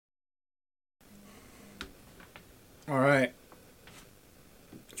All right.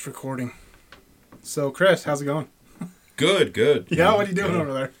 It's recording. So, Chris, how's it going? Good. Yeah, what are you doing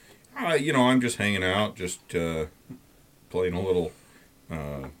over there? I'm just hanging out, just playing a little.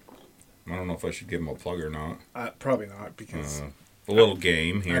 I don't know if I should give him a plug or not. Probably not, because a little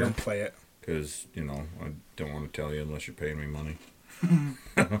game here. I don't play it. Because, I don't want to tell you unless you're paying me money.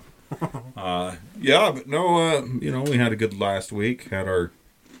 But no, we had a good last week.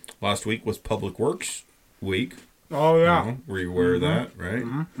 Last week was Public Works Week. Oh, yeah. Were you aware of that, right?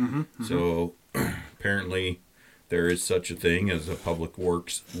 Mm-hmm. So, apparently, there is such a thing as a Public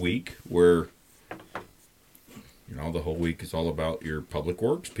Works Week where, the whole week is all about your Public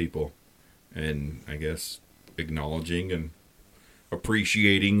Works people. And, I guess, acknowledging and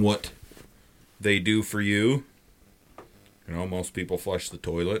appreciating what they do for you. Most people flush the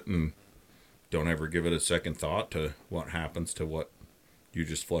toilet and don't ever give it a second thought to what happens to what you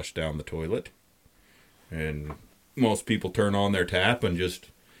just flushed down the toilet. And most people turn on their tap and just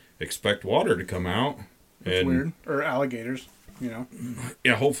expect water to come out. That's weird. Or alligators, Yeah,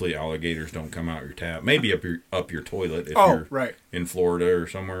 hopefully alligators don't come out your tap. Maybe up your toilet if you're right. In Florida or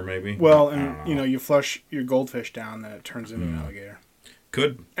somewhere maybe. Well, and you flush your goldfish down, then it turns into an alligator.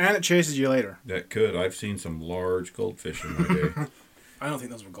 Could. And it chases you later. That could. I've seen some large goldfish in my day. I don't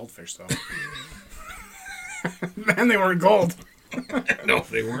think those were goldfish, though. Man, they weren't gold. No,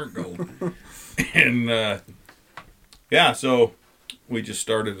 they weren't gold. And, so we just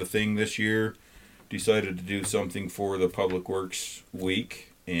started a thing this year. Decided to do something for the Public Works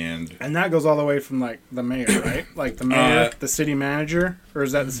Week. And that goes all the way from, the mayor, right? Like, the mayor, the city manager? Or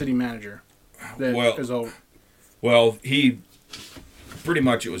is that the city manager? He... Pretty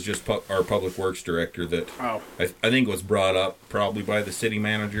much it was just our Public Works Director that I think was brought up probably by the city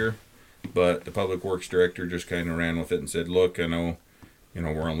manager, but the Public Works Director just kind of ran with it and said, look, I know,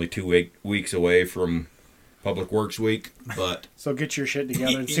 we're only 2 weeks away from Public Works Week, but... So get your shit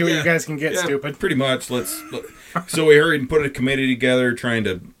together and see what you guys can get, stupid. Pretty much. So we hurried and put a committee together trying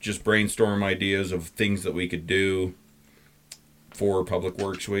to just brainstorm ideas of things that we could do for Public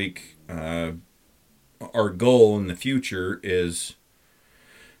Works Week. Our goal in the future is...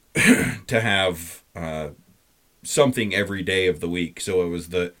 to have something every day of the week. So it was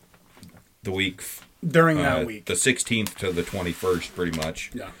the week during that week, the 16th to the 21st, pretty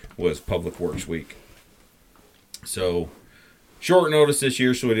much. Was Public Works Week. So short notice this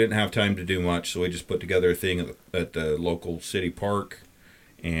year, so we didn't have time to do much. So we just put together a thing at the local city park,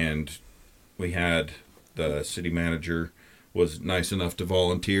 and we had the city manager was nice enough to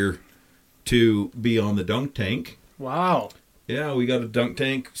volunteer to be on the dunk tank. Wow. Yeah, we got a dunk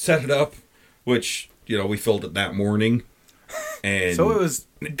tank, set it up, which, we filled it that morning. And so it was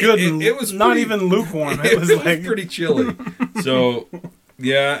good. It was not even lukewarm. It was pretty chilly. So,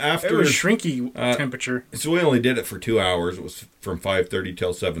 yeah, after... It was shrinky temperature. So we only did it for 2 hours. It was from 5:30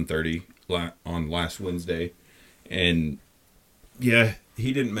 till 7:30 on last Wednesday. And, yeah,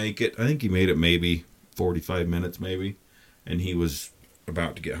 he didn't make it. I think he made it maybe 45 minutes maybe. And he was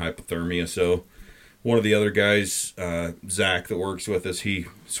about to get hypothermia, so... One of the other guys, Zach, that works with us, he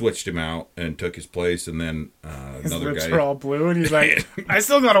switched him out and took his place, and then another guy... His lips are all blue, and he's like, I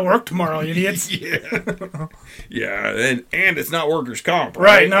still gotta work tomorrow, idiots. Yeah, and it's not workers' comp,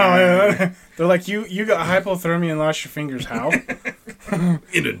 right? No, they're like, you got hypothermia and lost your fingers, how?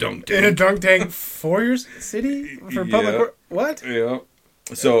 In a dunk tank. In a dunk tank for your city? For public work? What? Yeah.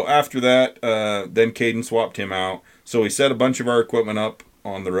 So after that, then Caden swapped him out. So we set a bunch of our equipment up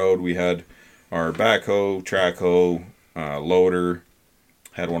on the road. We had... our backhoe, track hoe, loader,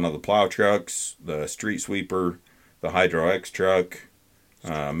 had one of the plow trucks, the street sweeper, the Hydro X truck,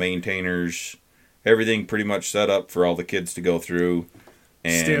 maintainers, everything pretty much set up for all the kids to go through.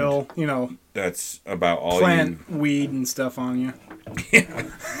 And still, that's about all plant weed and stuff on you. Yeah.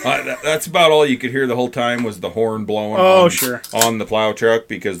 That's about all you could hear the whole time was the horn blowing on the plow truck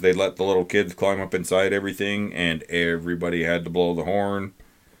because they let the little kids climb up inside everything and everybody had to blow the horn.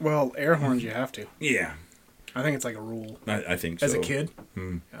 Well, air horns you have to. Yeah. I think it's like a rule. I think so. As a kid?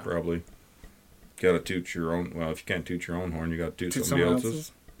 Yeah. Probably. Got to toot your own... Well, if you can't toot your own horn, you got to toot somebody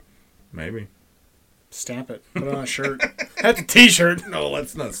else's. Maybe. Stamp it. Put it on a shirt. That's a t-shirt. No,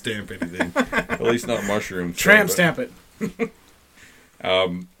 let's not stamp anything. At least not mushrooms. Tramp stamp it.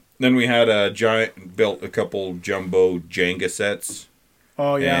 Then we had built a couple jumbo Jenga sets.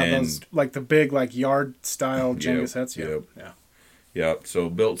 Oh, yeah. Those, like the big, yard-style Jenga sets. Yep. Yeah. Yep, so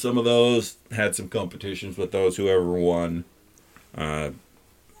built some of those, had some competitions with those, whoever won,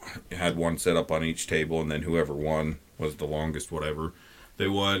 had one set up on each table, and then whoever won was the longest, whatever. They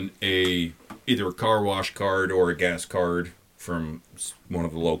won either a car wash card or a gas card from one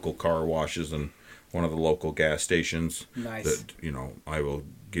of the local car washes and one of the local gas stations. Nice. That, I will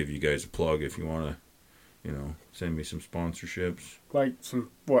give you guys a plug if you want to, send me some sponsorships. Like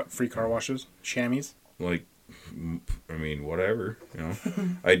some, free car washes? Chamois? Like, whatever,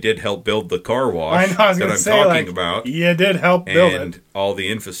 I did help build the car wash I know, I was that gonna I'm say, talking about. You did help build it. And all the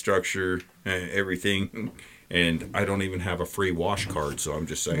infrastructure, everything. And I don't even have a free wash card, so I'm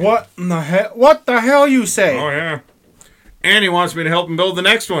just saying. What in the hell? What the hell you say? Oh, yeah. And he wants me to help him build the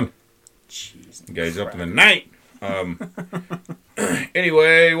next one. Jeez. The guy's up in the night.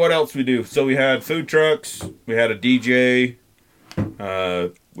 Anyway, what else we do? So we had food trucks. We had a DJ.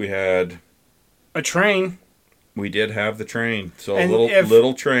 We had a train. We did have the train. So and a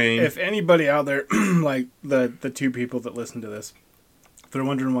little train. If anybody out there, like the two people that listen to this, they're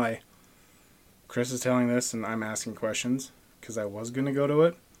wondering why Chris is telling this and I'm asking questions, because I was going to go to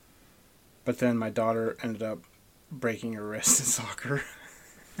it. But then my daughter ended up breaking her wrist in soccer.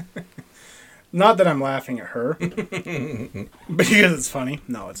 Not that I'm laughing at her, because it's funny.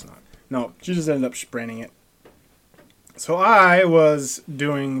 No, it's not. No, she just ended up spraining it. So I was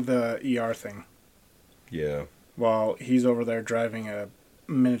doing the ER thing. Yeah. While he's over there driving a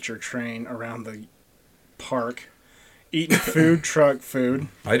miniature train around the park, eating food truck food.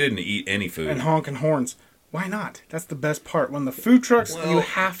 I didn't eat any food. And honking horns. Why not? That's the best part. When the food trucks, you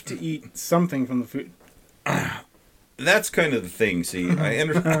have to eat something from the food. That's kind of the thing. See,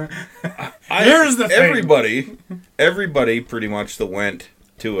 Here's the thing. Everybody pretty much that went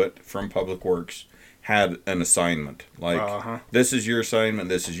to it from Public Works had an assignment. Like, this is your assignment,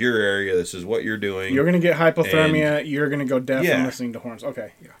 this is your area, this is what you're doing. You're going to get hypothermia, you're going to go deaf from listening to horns.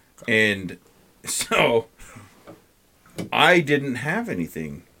 Okay, yeah. And so, I didn't have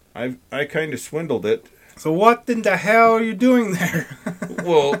anything. I kind of swindled it. So what in the hell are you doing there?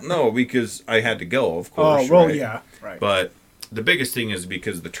 Well, no, because I had to go, of course. Oh, well, right? Yeah, right. But the biggest thing is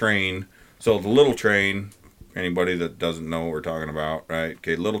because the train, so the little train, anybody that doesn't know what we're talking about, right?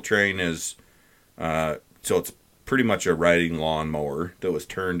 Okay, little train is, so it's pretty much a riding lawnmower that was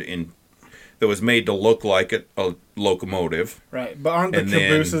that was made to look like a locomotive. Right, but aren't the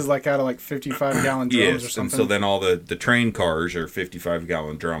cabooses like out of like 55-gallon drums or something? And so then all the train cars are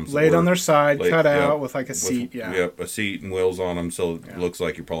 55-gallon drums. Laid on their side, cut out with like a seat, Yep, a seat and wheels on them, so it looks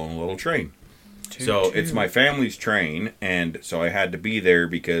like you're pulling a little train. It's my family's train, and so I had to be there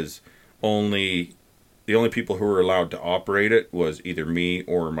because the only people who were allowed to operate it was either me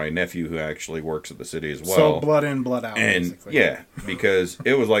or my nephew, who actually works at the city as well. So blood in, blood out, and basically. Because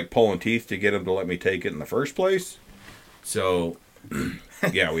it was like pulling teeth to get him to let me take it in the first place. So,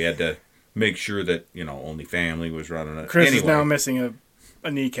 we had to make sure that only family was running it. Chris is now missing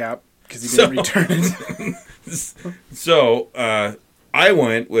a kneecap because he didn't return it. So, I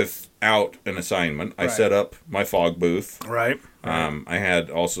went without an assignment. I set up my F.O.G booth. Right. I had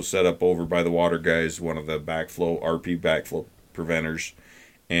also set up over by the water guys one of the RP backflow preventers,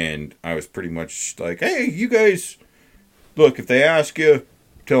 and I was pretty much like, hey, you guys, look, if they ask you,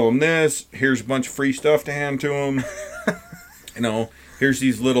 tell them this. Here's a bunch of free stuff to hand to them. Here's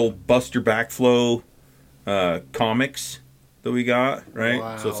these little Buster Backflow comics that we got, right?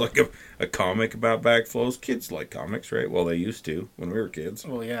 Wow. So it's like a comic about backflows. Kids like comics, right? Well, they used to when we were kids.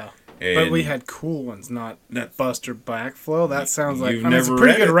 Well, yeah. But we had cool ones, not Buster Backflow. That sounds like it's a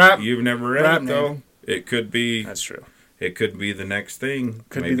pretty good rap. You've never read it, though. It could be. That's true. It could be the next thing.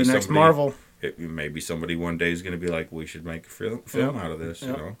 Could be the next Marvel. Maybe somebody one day is going to be like, we should make a film out of this.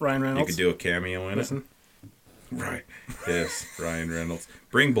 Yep. Ryan Reynolds. You could do a cameo in it. Right. Yes, Ryan Reynolds.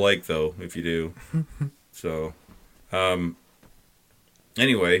 Bring Blake, though, if you do. So,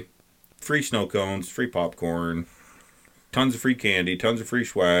 anyway, free snow cones, free popcorn, tons of free candy, tons of free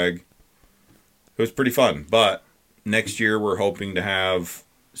swag. It was pretty fun, but next year we're hoping to have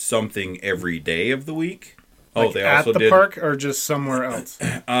something every day of the week. Like they also did at the park or just somewhere else?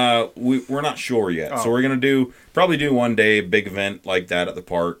 We're not sure yet. So we're gonna probably do one day a big event like that at the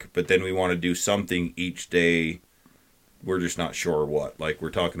park, but then we want to do something each day. We're just not sure what. Like,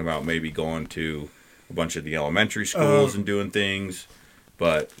 we're talking about maybe going to a bunch of the elementary schools and doing things.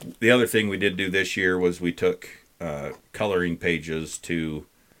 But the other thing we did do this year was we took coloring pages to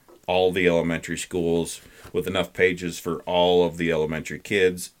all the elementary schools with enough pages for all of the elementary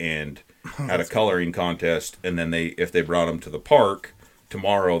kids, and had a coloring contest. And then if they brought them to the park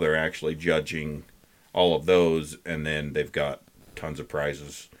tomorrow, they're actually judging all of those, and then they've got tons of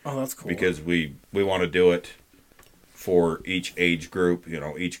prizes. Oh, that's cool. Because we want to do it for each age group,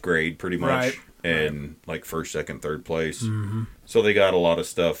 each grade pretty much, right. And like first, second, third place. Mm-hmm. So they got a lot of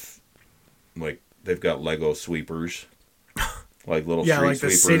stuff. Like, they've got Lego sweepers. like little Yeah, street like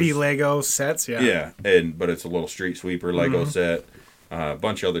sweepers. the city Lego sets. Yeah. Yeah, but it's a little street sweeper Lego set. A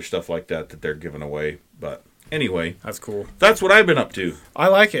bunch of other stuff like that they're giving away. But anyway, That's cool. that's what I've been up to. I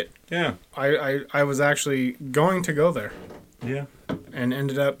like it. Yeah. I was actually going to go there Yeah. and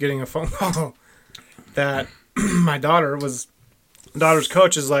ended up getting a phone call that my daughter's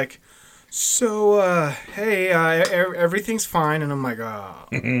coach is like, so, hey, everything's fine. And I'm like, oh,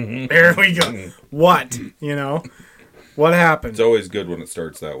 there we go. What? You know? What happened? It's always good when it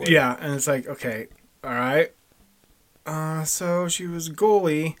starts that way. Yeah, and it's like, okay, all right. So she was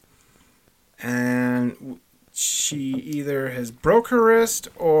goalie, and she either has broke her wrist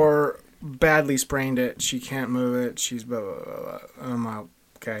or badly sprained it. She can't move it. She's blah, blah, blah, blah. And I'm like,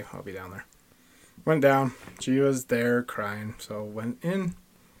 okay, I'll be down there. Went down. She was there crying, so went in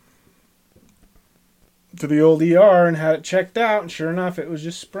to the old ER and had it checked out, and sure enough, it was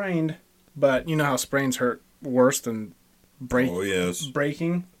just sprained. But you know how sprains hurt worse than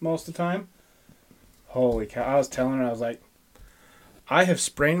breaking most of the time? Holy cow. I was telling her, I was like, I have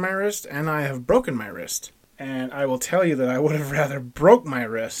sprained my wrist and I have broken my wrist. And I will tell you that I would have rather broke my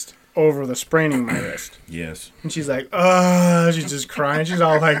wrist over the spraining my wrist. Yes. And she's like, she's just crying. She's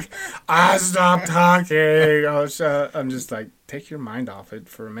all like, stop talking. I'm just like, take your mind off it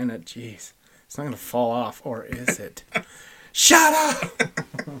for a minute. Jeez. It's not going to fall off. Or is it? Shut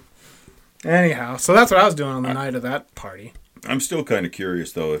up! Anyhow, so that's what I was doing on the night of that party. I'm still kind of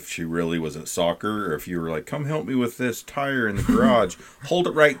curious, though, if she really was at soccer or if you were like, come help me with this tire in the garage. Hold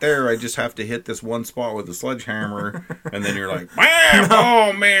it right there. I just have to hit this one spot with a sledgehammer. And then you're like, bam!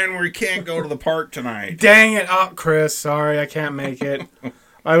 Oh, man, we can't go to the park tonight. Dang it. Oh, Chris, sorry, I can't make it.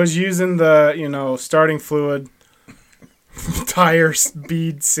 I was using the, starting fluid tire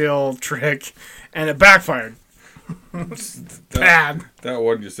bead seal trick, and it backfired. Bad. That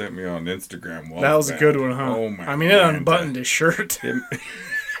one you sent me on Instagram. That was bad. a good one, huh? Oh my! I mean, it unbuttoned his shirt.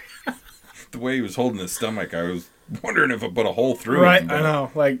 The way he was holding his stomach, I was wondering if it put a hole through right, him. I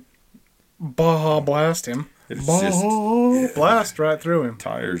know. Like, blast him. Blast right through him.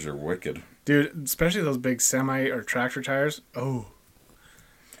 Tires are wicked. Dude, especially those big semi or tractor tires. Oh.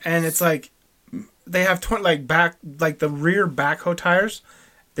 And it's like, they have, the rear backhoe tires,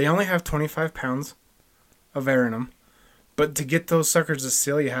 they only have 25 pounds of air in them. But to get those suckers to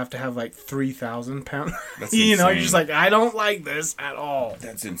seal, you have to have 3,000 pounds. That's you're insane. just like, I don't like this at all.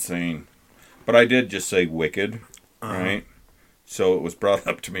 That's insane. But I did just say wicked, right? So it was brought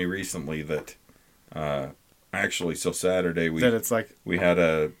up to me recently that actually, so Saturday we had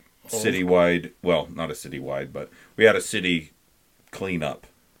a citywide, well, not a citywide, but we had a city cleanup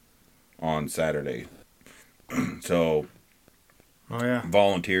on Saturday. So oh yeah,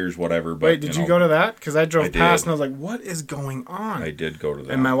 volunteers, whatever. But wait, did you go to that? Because I drove past did. and I was like, "What is going on?" I did go to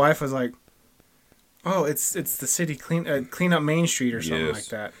that, and my wife was like, "Oh, it's the city clean up Main Street or something like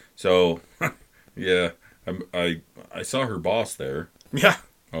that." So, yeah, I saw her boss there. Yeah.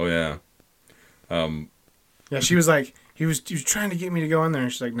 Oh yeah. Yeah, she was like, he was trying to get me to go in there,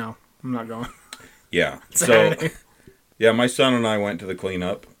 and she's like, "No, I'm not going." Yeah. Saturday. So, yeah, my son and I went to the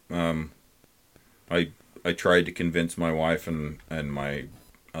cleanup. I tried to convince my wife and my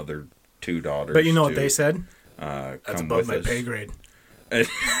other two daughters. But you know what they said? That's come above my pay grade.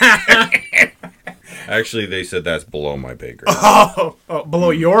 Actually, they said that's below my pay grade. Oh,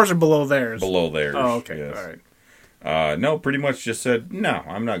 below yours or below theirs? Below theirs. Oh, okay. Yes. All right. No, pretty much just said, no,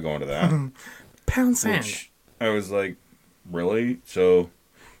 I'm not going to that. Pound sand. Which I was like, really? So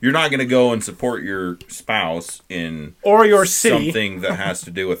you're not going to go and support your spouse in or your city something that has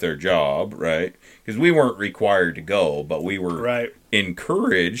to do with their job, right? Because we weren't required to go, but we were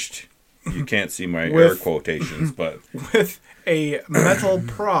encouraged. You can't see my air quotations, but with a metal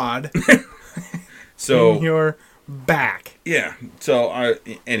prod so in your back. Yeah. So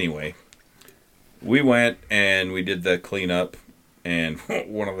anyway, we went and we did the cleanup, and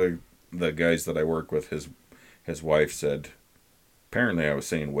one of the guys that I work with, his wife said, apparently I was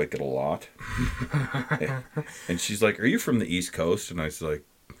saying wicked a lot. And she's like, "Are you from the East Coast?" And I was like,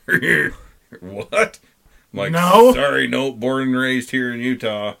 "What?" I'm like, "No. Sorry, no, born and raised here in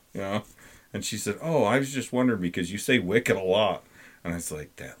Utah." And she said, "Oh, I was just wondering because you say wicked a lot." And I was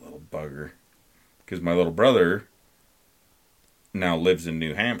like, that little bugger. Because my little brother now lives in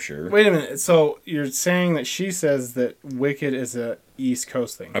New Hampshire. Wait a minute. So you're saying that she says that wicked is a East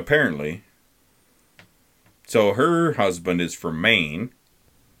Coast thing? Apparently. So her husband is from Maine.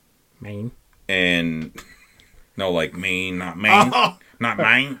 Maine? And no, like Maine, not Maine. Oh. Not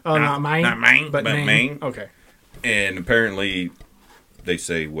Maine. Oh, not Maine? Not Maine, but Maine. Maine. Okay. And apparently they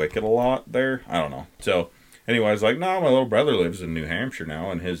say wicked a lot there. I don't know. So anyway, I was like, no, my little brother lives in New Hampshire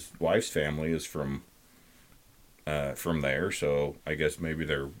now, and his wife's family is from from there. So I guess maybe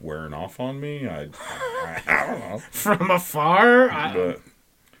they're wearing off on me. I don't know. From afar? But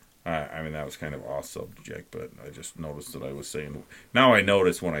I mean, that was kind of off subject, but I just noticed that I was saying. Now I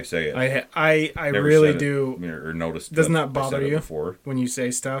notice when I say it. I Never really said do. It, or noticed. Doesn't that that bother I said it you before. when you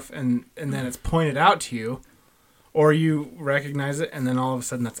say stuff and then it's pointed out to you, or you recognize it and then all of a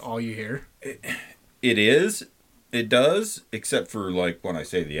sudden that's all you hear? It is. It does, except for like when I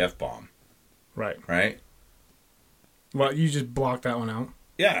say the F-bomb. Right. Right? Well, you just blocked that one out.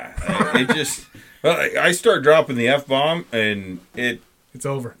 Yeah. It just... Well, I start dropping the F-bomb and it's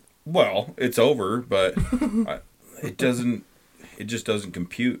over. Well, it's over, but it doesn't... It just doesn't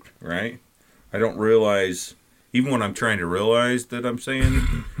compute, right? I don't realize... Even when I'm trying to realize that I'm saying,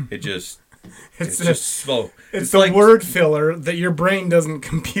 it's just slow. It's the like, word filler that your brain doesn't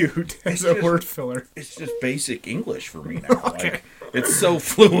compute as a word filler. It's just basic English for me now. Okay. Like, it's so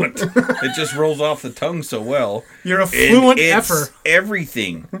fluent. It just rolls off the tongue so well. You're a fluent effer.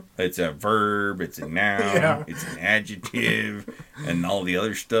 Everything. It's a verb, it's a noun, it's an adjective, and all the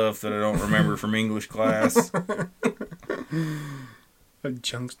other stuff that I don't remember from English class. A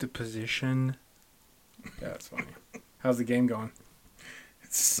juxtaposition. Yeah, that's funny. How's the game going?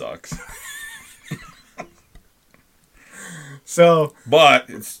 It sucks. But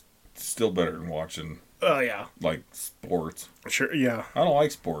it's still better than watching. Oh yeah. Like sports. Sure. Yeah. I don't like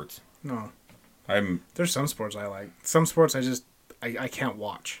sports. No. There's some sports I like. Some sports I can't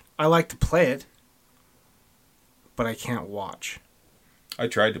watch. I like to play it, but I can't watch. I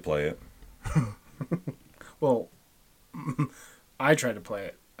tried to play it. Well, I tried to play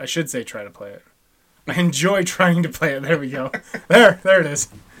it. I should say try to play it. I enjoy trying to play it. There we go. There it is.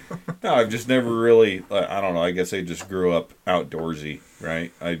 No, I've just never really, I don't know, I guess I just grew up outdoorsy,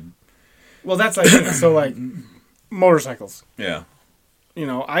 right? Well, that's like, so like, motorcycles. Yeah. You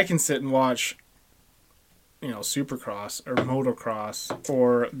know, I can sit and watch, Supercross or motocross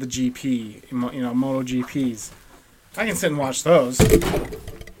or the GP, MotoGPs. I can sit and watch those.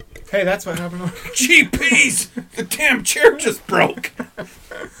 Hey, that's what happened. GPs! The damn chair just broke!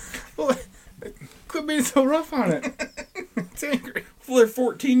 Well, quit being so rough on it. It's angry. Well, they're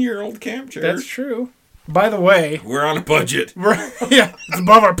 14-year-old camp chairs. That's true. By the way... We're on a budget. It's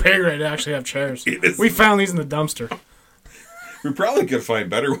above our pay grade to actually have chairs. We found these in the dumpster. We probably could find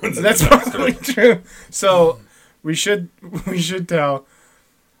better ones in That's the dumpster. probably true. So, we should tell...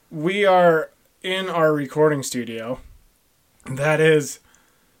 We are in our recording studio. That is...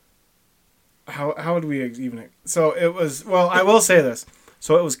 How would we even... So, it was... Well, I will say this.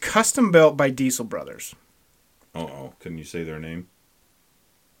 So, it was custom built by Diesel Brothers. Uh-oh. Can you say their name?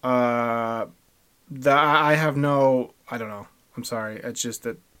 I have no... I don't know. I'm sorry. It's just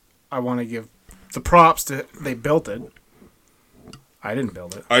that I want to give the props to... They built it. I didn't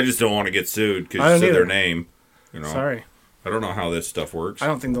build it. I just don't want to get sued because you said their name. Sorry. I don't know how this stuff works. I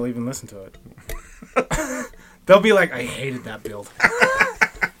don't think they'll even listen to it. They'll be like, I hated that build.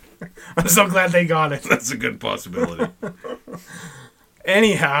 I'm so glad they got it. That's a good possibility.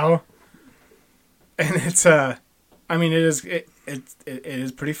 Anyhow, and it's it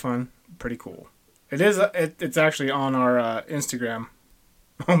is pretty fun, pretty cool. It's actually on our Instagram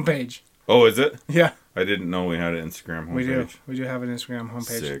homepage. Oh, is it? Yeah. I didn't know we had an Instagram homepage. We do have an Instagram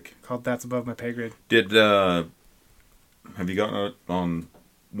homepage. Sick. Called That's Above My Pay Grade. Have you gotten it on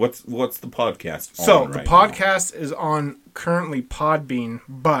what's the podcast on So right the now? podcast is on currently Podbean,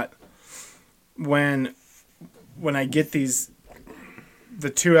 but when I get the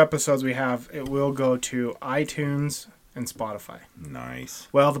 2 episodes we have, it will go to iTunes and Spotify. Nice.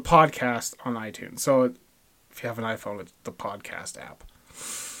 Well, the podcast on iTunes. So if you have an iPhone, it's the podcast app.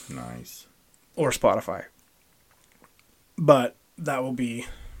 Nice. Or Spotify. But that will be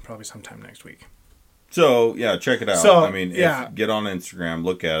probably sometime next week. So, yeah, check it out. So, get on Instagram,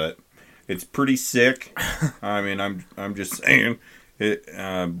 look at it. It's pretty sick. I mean, I'm just saying, it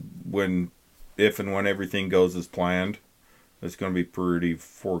if and when everything goes as planned, it's going to be pretty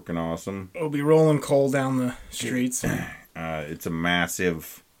forking awesome. It'll be rolling coal down the streets. It's a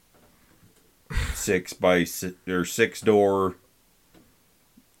massive 6 door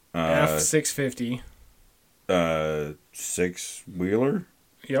F650. 6-wheeler.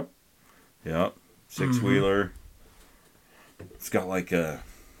 Yep. 6-wheeler. Mm-hmm. It's got like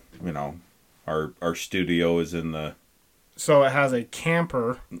our studio is in the... So it has a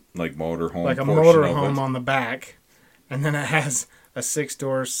camper. Like motorhome. Like a motorhome on the back. And then it has a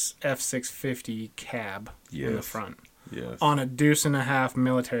 6-door F650 cab in the front. Yes. On a 2.5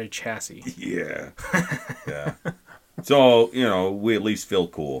 military chassis. Yeah. Yeah. So, we at least feel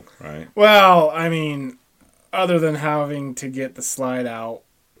cool, right? Well, I mean, other than having to get the slide out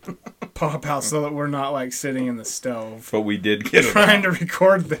pop out so that we're not like sitting in the stove. But we did get it trying to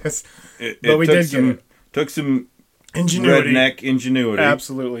record this. But we did get it. Took some ingenuity. Redneck ingenuity.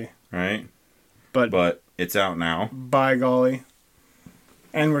 Absolutely. Right? But it's out now. By golly.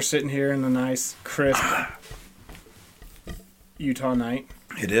 And we're sitting here in the nice, crisp Utah night.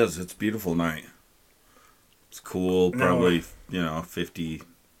 It is. It's a beautiful night. It's cool. Probably,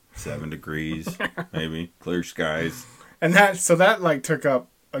 57 degrees, maybe. Clear skies. And that like took up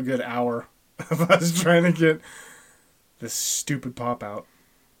a good hour of us trying to get this stupid pop out.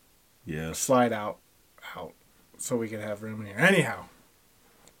 Yes. Slide out, so we could have room in here. Anyhow,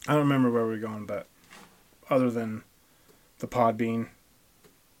 I don't remember where we were going, but other than the pod bean.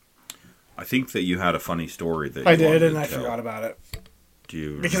 I think that you had a funny story that I did, and I forgot about it. Do you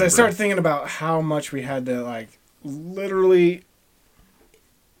remember? Because I started thinking about how much we had to, like, literally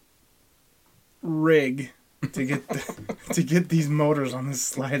rig to get these motors on this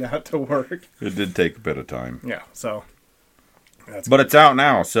slide out to work. It did take a bit of time. Yeah, so but it's out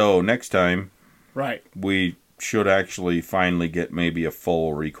now, so next time right. We should actually finally get maybe a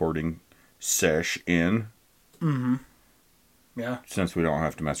full recording sesh in. Mm-hmm. Yeah. Since we don't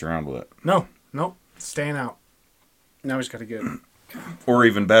have to mess around with it. No, staying out. Now we just got to get... Or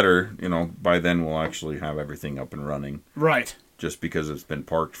even better, by then we'll actually have everything up and running. Right. Just because it's been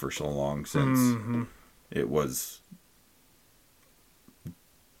parked for so long since it was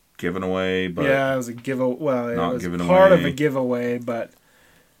given away. But yeah, it was a giveaway. Well, it was away. part of a giveaway, but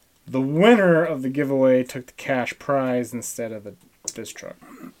the winner of the giveaway took the cash prize instead of this truck.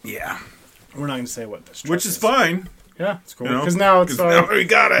 Yeah. We're not going to say what this truck Which is fine. Yeah, it's cool. Because now now we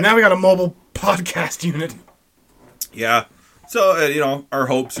got it. Now we got a mobile podcast unit. Yeah. So, our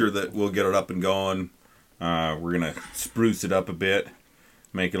hopes are that we'll get it up and going. We're going to spruce it up a bit.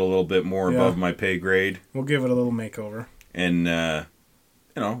 Make it a little bit more above my pay grade. We'll give it a little makeover. And,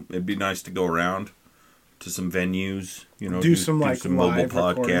 it'd be nice to go around to some venues. Do some mobile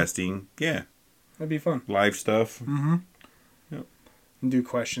podcasting. Recording. Yeah. That'd be fun. Live stuff. Mm-hmm. Yep. And do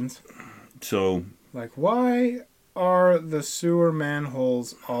questions. So. Like, why are the sewer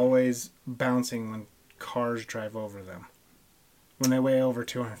manholes always bouncing when cars drive over them? When they weigh over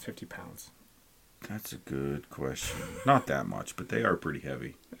 250 pounds? That's a good question. Not that much, but they are pretty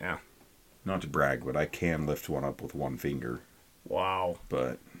heavy. Yeah. Not to brag, but I can lift one up with one finger. Wow.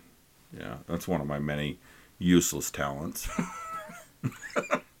 But, yeah, that's one of my many useless talents.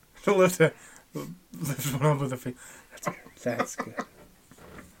 To lift one up with a finger. That's good.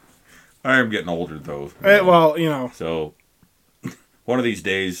 I am getting older, though. Well. So, one of these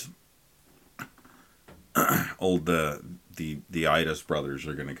days, the Itis brothers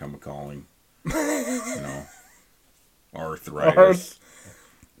are going to come a-calling. Arthritis.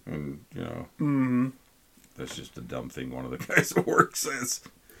 And, that's just a dumb thing one of the guys at work says.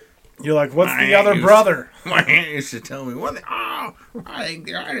 You're like, what's the other brother? My aunt used to tell me, I think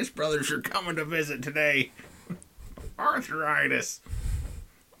the Itis brothers are coming to visit today. Arthritis.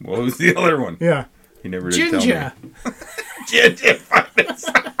 What was the other one? Yeah. He never did tell me. Gingivitis.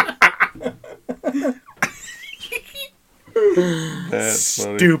 That's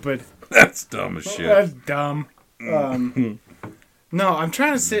stupid. Funny. That's dumb as shit. That's dumb. No, I'm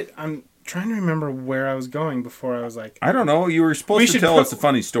trying to remember where I was going before I was like... I don't know. You were supposed to tell us a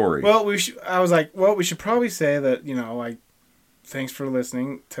funny story. Well, we should probably say that, thanks for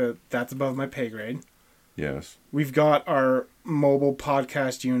listening to That's Above My Pay Grade. Yes. We've got our mobile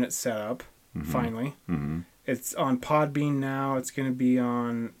podcast unit set up, finally. Mm-hmm. It's on Podbean now. It's going to be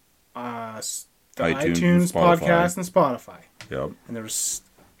on the iTunes podcast and Spotify. Yep. And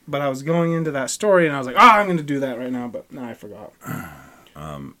but I was going into that story and I was like, I'm going to do that right now, but now I forgot.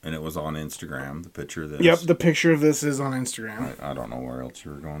 And it was on Instagram, the picture of this. Yep, the picture of this is on Instagram. I don't know where else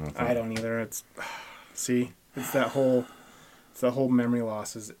you were going with it. I don't either. It's that whole memory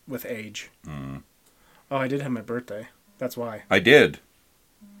loss is with age. Mm. Oh, I did have my birthday. That's why. I did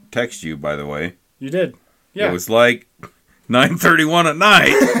text you, by the way. You did. Yeah. It was like 9:31 at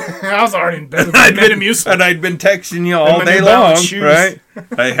night. I was already in bed with my Metamucil. And I'd been texting you all day long, right?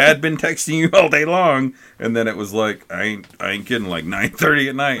 I had been texting you all day long, and then it was like, I ain't kidding, like 9:30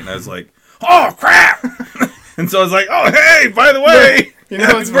 at night, and I was like, oh, crap! And so I was like, oh, hey, by the way,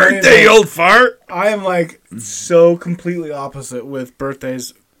 happy birthday, you old fart! I am like so completely opposite with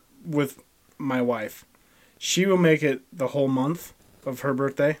birthdays with my wife. She will make it the whole month of her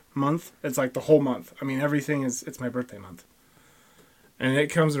birthday month. It's like the whole month. I mean, everything it's my birthday month. And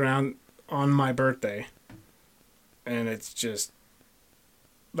it comes around on my birthday. And it's just,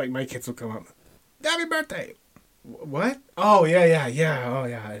 like, my kids will come up, happy birthday! What? Oh, yeah. Oh,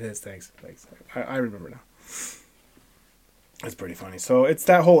 yeah, it is. Thanks. I remember now. It's pretty funny. So it's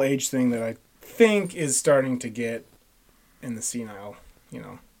that whole age thing that I think is starting to get in the senile,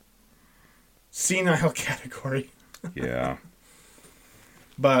 senile category. Yeah.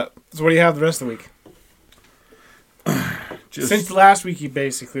 But, so what do you have the rest of the week? Since last week, you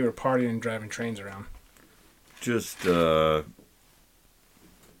basically were partying and driving trains around. I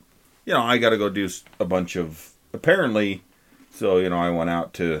got to go do a bunch of, apparently, so, I went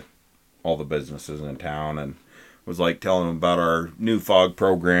out to all the businesses in town and was like telling them about our new F.O.G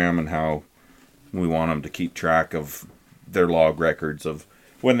program and how we want them to keep track of their log records of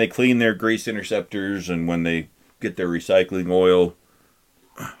when they clean their grease interceptors and when they get their recycling oil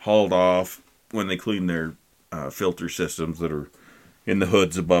hauled off, when they clean their filter systems that are in the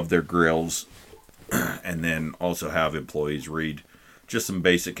hoods above their grills, and then also have employees read just some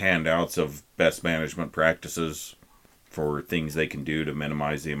basic handouts of best management practices for things they can do to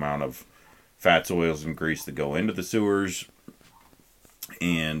minimize the amount of fats, oils, and grease that go into the sewers.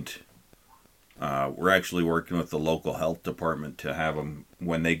 And we're actually working with the local health department to have them,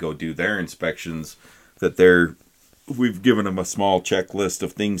 when they go do their inspections, that we've given them a small checklist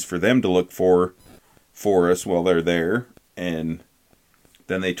of things for them to look for us while they're there, and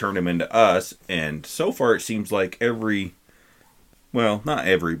then they turn them into us. And so far it seems like not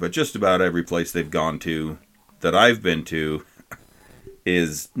every, but just about every place they've gone to that I've been to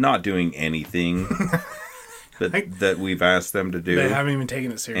is not doing anything that we've asked them to do. They haven't even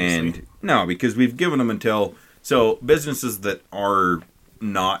taken it seriously. And no, because we've given them so businesses that are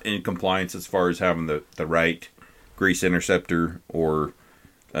not in compliance as far as having the right grease interceptor or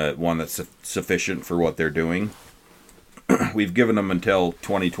one that's sufficient for what they're doing, we've given them until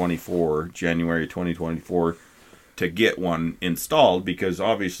January 2024, to get one installed, because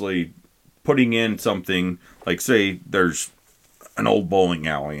obviously putting in something like, say there's an old bowling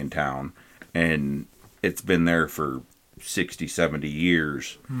alley in town and it's been there for 60, 70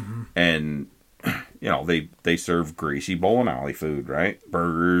 years, and they serve greasy bowling alley food, right?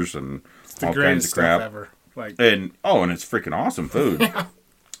 Burgers and all kinds of crap. Ever. And it's freaking awesome food.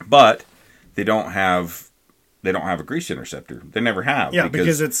 But they don't have a grease interceptor. They never have. Yeah,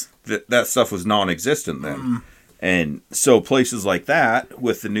 because it's that stuff was non-existent then. And so places like that,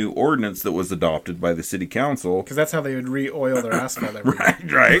 with the new ordinance that was adopted by the city council, because that's how they would re-oil their asphalt every day.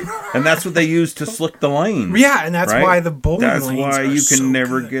 Right, and that's what they use to slick the lanes. Yeah, and that's why the bowling lanes are That's why you can so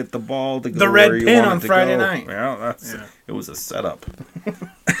never good. get the ball to go the where red you pin want on it to Friday go. night. Yeah, it was a setup.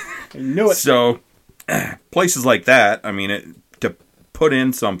 I knew it. So places like that, to put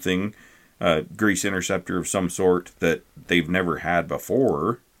in something, grease interceptor of some sort that they've never had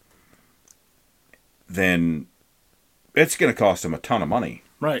before, then it's going to cost them a ton of money.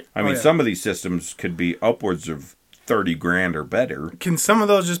 Right. Some of these systems could be upwards of $30,000 or better. Can some of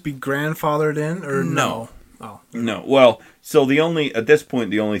those just be grandfathered in, or no? Oh. No. Well, so at this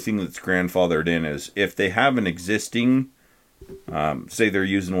point, the only thing that's grandfathered in is if they have an existing, say they're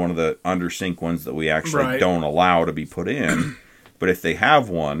using one of the under sink ones that we actually don't allow to be put in, but if they have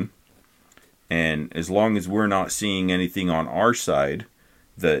one, and as long as we're not seeing anything on our side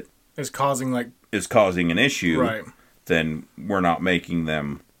that is causing an issue, then we're not making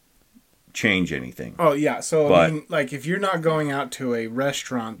them change anything. Oh, yeah. So, if you're not going out to a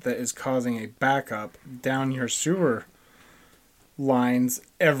restaurant that is causing a backup down your sewer lines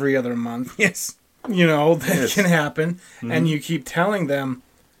every other month. Yes. That can happen. Mm-hmm. And you keep telling them,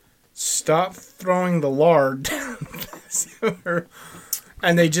 stop throwing the lard down the sewer.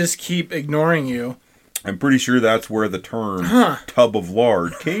 And they just keep ignoring you. I'm pretty sure that's where the term tub of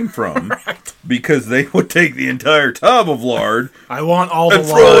lard came from. Because they would take the entire tub of lard. I want all the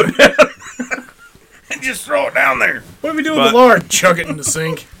lard. Throw it down. And just throw it down there. What do we do with the lard? Chuck it in the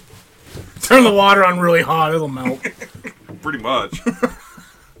sink. Turn the water on really hot. It'll melt. Pretty much.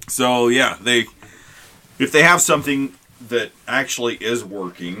 So, yeah. If they have something that actually is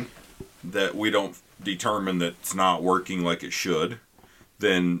working, that we don't determine that it's not working like it should,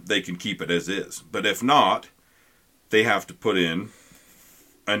 then they can keep it as is. But if not, they have to put in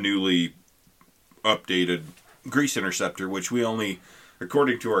a newly updated grease interceptor, which we only,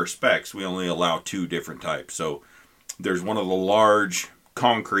 according to our specs, we only allow 2 different types. So there's one of the large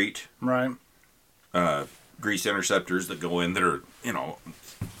concrete grease interceptors that go in that are,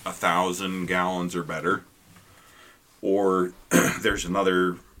 1,000 gallons or better. Or there's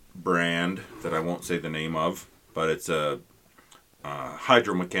another brand that I won't say the name of, but it's a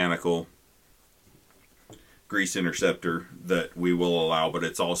hydromechanical grease interceptor that we will allow, but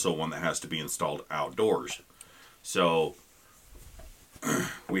it's also one that has to be installed outdoors. So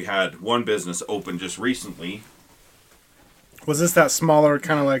we had one business open just recently. Was this that smaller,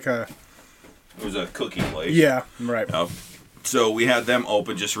 kind of like a... It was a cookie place. Yeah, right. So we had them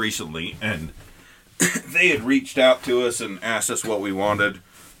open just recently, and they had reached out to us and asked us what we wanted.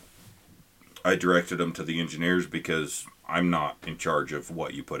 I directed them to the engineers because I'm not in charge of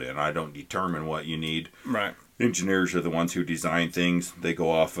what you put in. I don't determine what you need. Right. Engineers are the ones who design things. They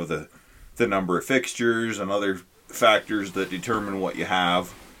go off of the number of fixtures and other factors that determine what you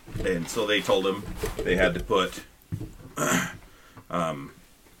have. And so they told them they had to put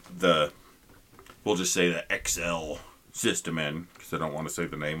we'll just say the XL system in, because I don't want to say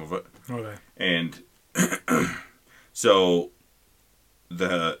the name of it. Okay. And so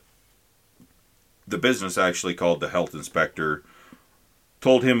the business actually called the health inspector,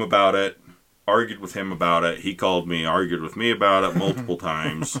 told him about it, argued with him about it. He called me, argued with me about it multiple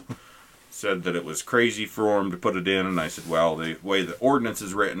times. Said that it was crazy for him to put it in, and I said, well, the way the ordinance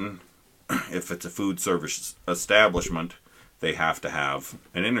is written, if it's a food service establishment, they have to have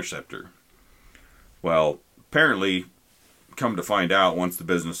an interceptor. Well, apparently, come to find out, once the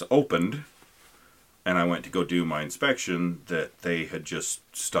business opened, and I went to go do my inspection, that they had just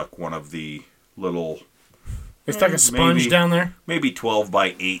stuck one of the little... They stuck a sponge down there? Maybe 12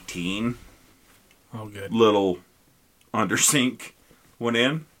 by 18. Oh, good. Little under sink went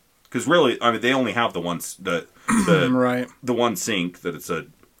in. Because really, I mean, they only have the one, right. the one sink that it's a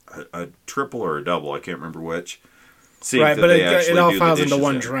triple or a double. I can't remember which. Sink right, that but they it all do files the into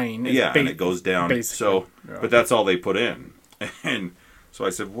one in. drain. It's and it goes down. basically. So, yeah. But that's all they put in. And so I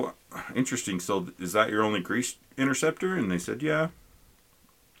said, "What? Interesting. So is that your only grease interceptor?" And they said, "Yeah."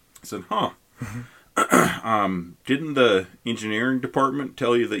 I said, "Huh." Didn't the engineering department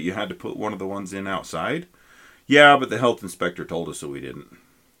tell you that you had to put one of the ones in outside? Yeah, but the health inspector told us that we didn't.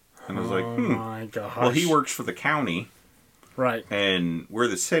 And I was like, my gosh. Well, he works for the county. Right. And we're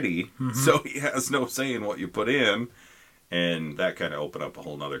the city, so he has no say in what you put in. And that kind of opened up a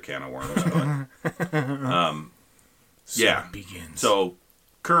whole nother can of worms. But, so yeah. It begins. So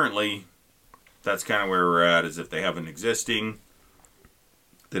currently, that's kind of where we're at, is if they have an existing,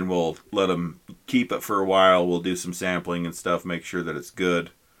 then we'll let them keep it for a while. We'll do some sampling and stuff, make sure that it's good.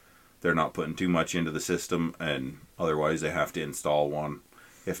 They're not putting too much into the system, and otherwise they have to install one.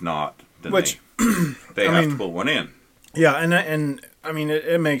 If not, then they have to put one in. Yeah, and I mean,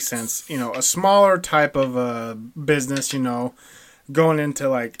 it makes sense. You know, a smaller type of business, you know, going into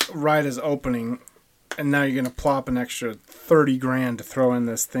like right as opening, and now you're going to plop an extra $30,000 to throw in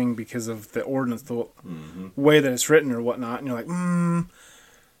this thing because of the ordinance, the way that it's written or whatnot. And you're like,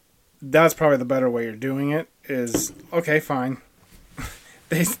 that's probably the better way you're doing it is, okay, fine.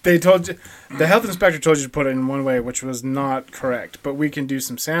 They told you, the health inspector told you to put it in one way, which was not correct. But we can do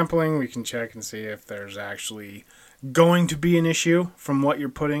some sampling. We can check and see if there's actually going to be an issue from what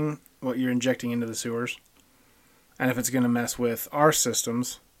you're injecting into the sewers. And if it's going to mess with our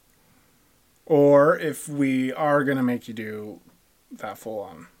systems. Or if we are going to make you do that full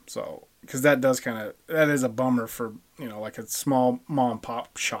on. So, because that is a bummer for, you know, like a small mom and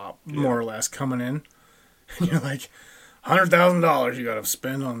pop shop, more or less, coming in. And you're like, $100,000 you got to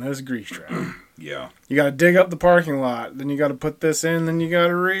spend on this grease trap. Yeah. You got to dig up the parking lot. Then you got to put this in. Then you got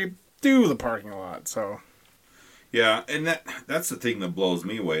to redo the parking lot. So. Yeah, and that's the thing that blows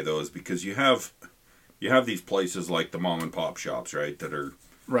me away, though, is because you have these places like the mom and pop shops, right, that are...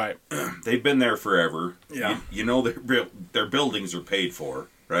 Right. They've been there forever. Yeah. You know their buildings are paid for,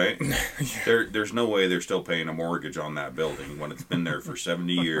 right? Yeah. There's no way they're still paying a mortgage on that building when it's been there for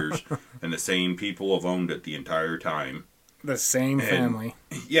 70 years and the same people have owned it the entire time. The same family.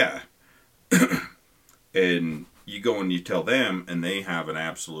 Yeah. And you go and you tell them, and they have an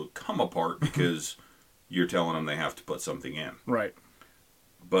absolute come apart because you're telling them they have to put something in. Right.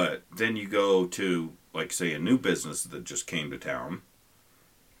 But then you go to, like, say, a new business that just came to town.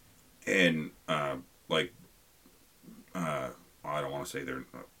 And, I don't want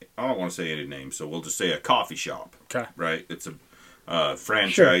to say any names, so we'll just say a coffee shop. Okay. Right? It's a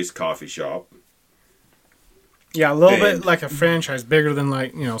franchise coffee shop. Yeah, a little bit like a franchise, bigger than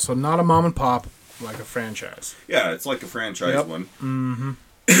like, you know, so not a mom and pop, like a franchise. Yeah, it's like a franchise one.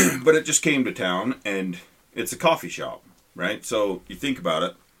 Mm-hmm. But it just came to town, and it's a coffee shop, right? So you think about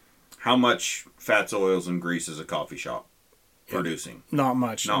it, how much fats, oils, and grease is a coffee shop producing? Not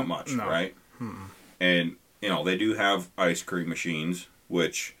much. Not much, no. Right? Mm-mm. And, you know, they do have ice cream machines,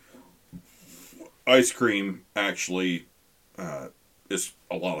 which ice cream actually is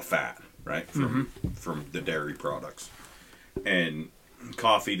a lot of fat, right? From the dairy products. And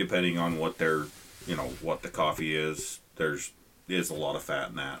coffee, depending on what what the coffee is, there's a lot of fat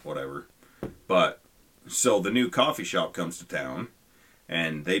in that, whatever. But, so the new coffee shop comes to town,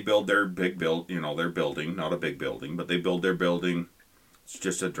 and they build their big their building, not a big building, but they build their building. It's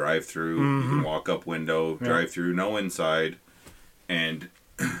just a drive-through. You can walk up window, drive-through, no inside. and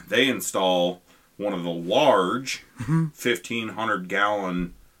they install one of the large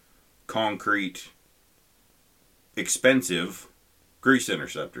 1,500-gallon concrete expensive grease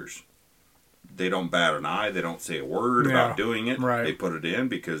interceptors. They don't bat an eye. They don't say a word about doing it. Right. They put it in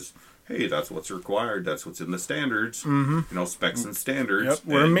because, hey, that's what's required. That's what's in the standards. Specs and standards.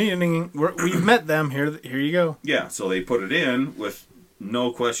 Yep. We've met them. Here you go. Yeah, so they put it in with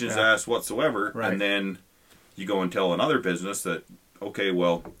no questions asked whatsoever. Right. And then you go and tell another business that, okay,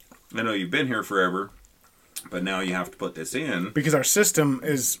 well, I know you've been here forever, but now you have to put this in. Because our system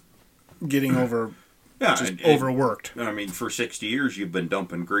is getting overworked. I mean, for 60 years, you've been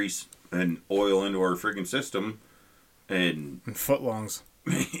dumping grease and oil into our friggin' system. And footlongs.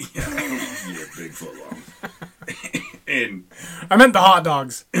 yeah, big footlongs. And I meant the hot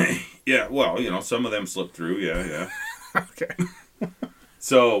dogs. Yeah, well, some of them slip through. Yeah. Okay.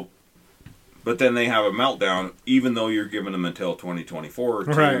 So, but then they have a meltdown, even though you're giving them until 2024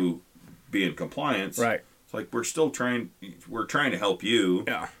 to be in compliance. Right. It's like, we're trying to help you.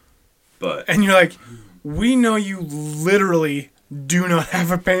 Yeah. And you're like, we know you literally do not have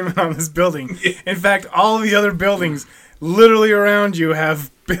a payment on this building. In fact, all the other buildings literally around you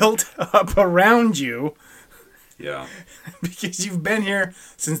have built up around you. Yeah. Because you've been here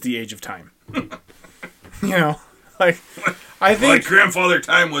since the age of time. I think... Like grandfather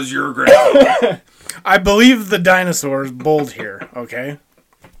time was your grandfather. I believe the dinosaurs bowled here, okay?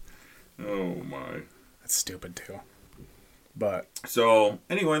 Oh, my. That's stupid, too. But... So,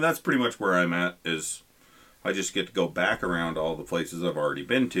 anyway, that's pretty much where I'm at, is I just get to go back around all the places I've already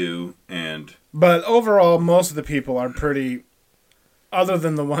been to, and... But overall, most of the people are pretty... Other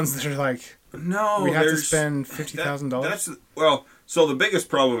than the ones that are like... No, we have to spend $50,000. So the biggest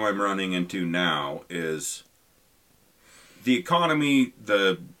problem I'm running into now is the economy.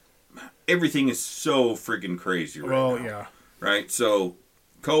 Everything is so freaking crazy right now. Well, yeah. Right. So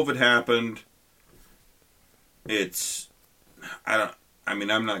COVID happened. I'm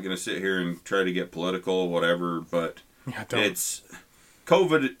not going to sit here and try to get political or whatever, but COVID's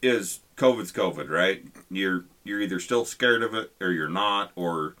COVID, right? You're either still scared of it or you're not,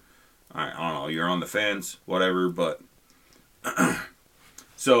 or I don't know, you're on the fence, whatever, but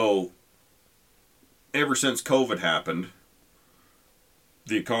so ever since COVID happened,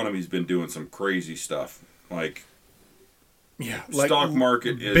 the economy's been doing some crazy stuff. Like stock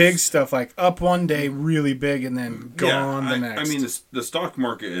market is big stuff, like up one day really big and then gone the next. I mean, the stock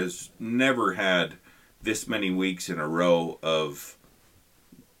market has never had this many weeks in a row of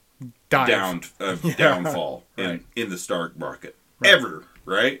downfall in the stock market ever,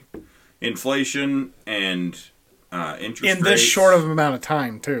 right? Inflation and interest rates. In this short of amount of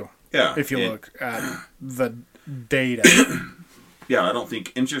time, too. Yeah. If you look at the data. Yeah, I don't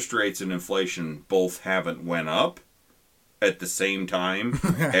think interest rates and inflation both haven't went up at the same time,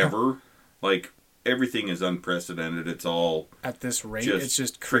 ever. Like, everything is unprecedented. It's all... At this rate, it's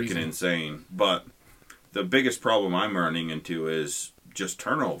just crazy. Freaking insane. But the biggest problem I'm running into is just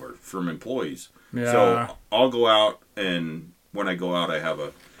turnover from employees. Yeah. So I'll go out, and when I go out, I have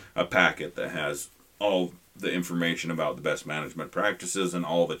a packet that has all the information about the best management practices and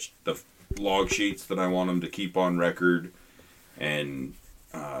all the log sheets that I want them to keep on record, and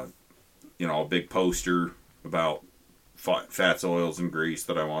a big poster about fats, oils, and grease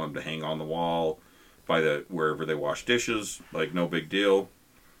that I want them to hang on the wall by wherever they wash dishes. Like, no big deal.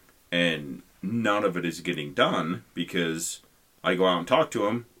 And none of it is getting done because I go out and talk to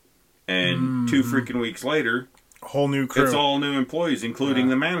them, and 2 freaking weeks later, a whole new crew. It's all new employees, including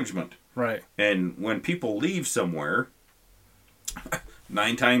the management. Right. And when people leave somewhere,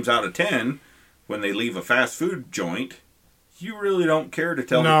 9 times out of 10, when they leave a fast food joint, you really don't care to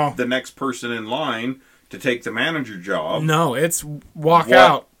tell the next person in line to take the manager job. No, it's walk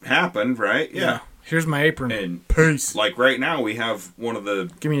out. Happened, right? Yeah. Here's my apron. And peace. Like right now, we have one of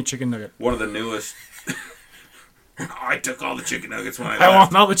the... Give me a chicken nugget. One of the newest... I took all the chicken nuggets when I left. I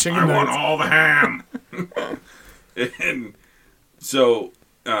want all the chicken nuggets. I want all the ham. And so,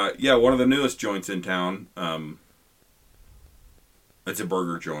 one of the newest joints in town, it's a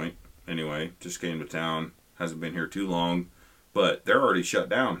burger joint. Anyway, just came to town. Hasn't been here too long. But they're already shut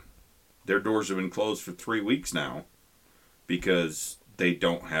down. Their doors have been closed for 3 weeks now because they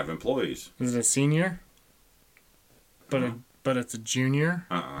don't have employees. Is it a senior? But it's a junior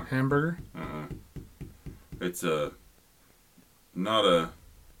hamburger? It's not a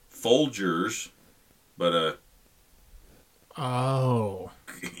Folgers, but a... Oh.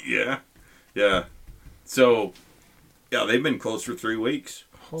 Yeah. So, they've been closed for 3 weeks.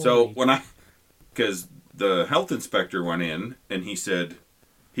 Holy. So, because the health inspector went in, and he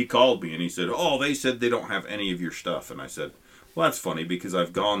called me, and he said, oh, they said they don't have any of your stuff. And I said, Well, that's funny because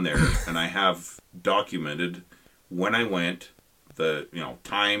I've gone there and I have documented when I went, the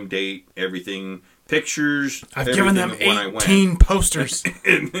time, date, everything, pictures. I've given them 18 posters.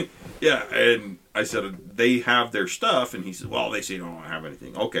 And I said they have their stuff, and he said, "Well, they say you don't have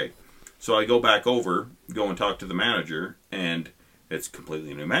anything." Okay, so I go back over, go and talk to the manager, and it's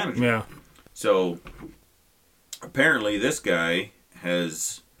completely new manager. Yeah. So apparently, this guy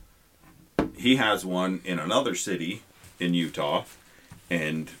has one in another city in Utah,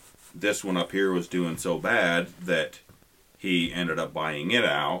 and this one up here was doing so bad that he ended up buying it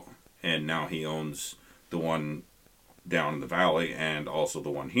out, and now he owns the one down in the valley and also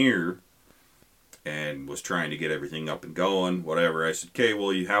the one here, and was trying to get everything up and going, whatever. I said, okay,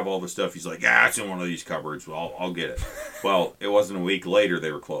 well, you have all the stuff. He's like, it's in one of these cupboards. Well, I'll get it. Well, it wasn't a week later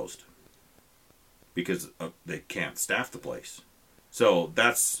they were closed because they can't staff the place. So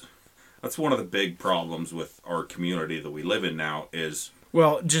that's one of the big problems with our community that we live in now is...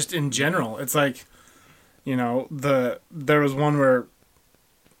 Well, just in general, it's like, there was one where,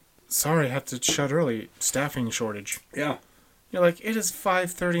 sorry, I have to shut early, staffing shortage. Yeah. You're like, it is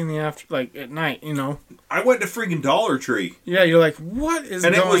 5:30 in the at night, I went to freaking Dollar Tree. Yeah, you're like, what is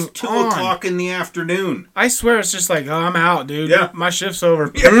going on? And it was 2 o'clock in the afternoon. I swear it's just like, I'm out, dude. Yeah. My shift's over.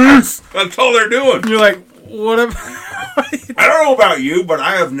 Yeah, that's all they're doing. You're like, what am I don't know about you, but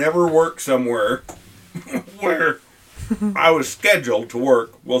I have never worked somewhere where I was scheduled to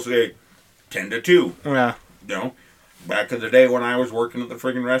work, we'll say, 10 to 2. Yeah. Back in the day when I was working at the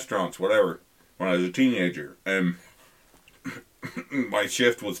friggin' restaurants, whatever, when I was a teenager, and my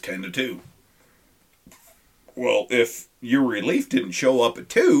shift was 10 to 2. Well, if your relief didn't show up at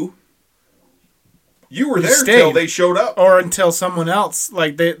 2, you were there until they showed up. Or until someone else,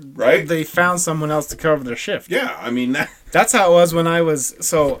 they found someone else to cover their shift. Yeah, I mean... That's how it was when I was...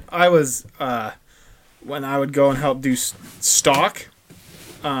 So, when I would go and help do stock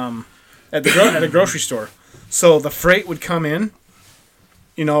at a grocery store. So, the freight would come in,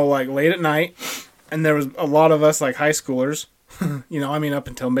 late at night, and there was a lot of us, high schoolers. Up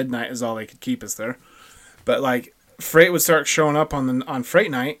until midnight is all they could keep us there. But, freight would start showing up on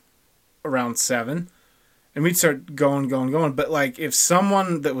freight night around 7, and we'd start going. But, if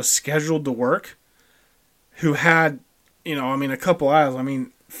someone that was scheduled to work who had, a couple aisles,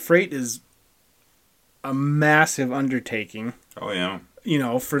 freight is a massive undertaking. Oh, yeah.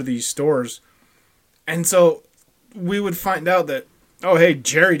 For these stores. And so we would find out that, oh, hey,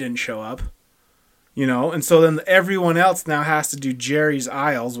 Jerry didn't show up. And so then everyone else now has to do Jerry's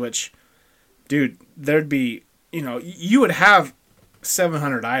aisles, which, dude, there'd be, you would have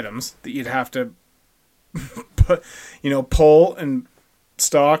 700 items that you'd have to put, pull and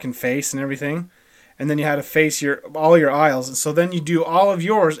stock and face and everything. And then you had to face all your aisles. And so then you do all of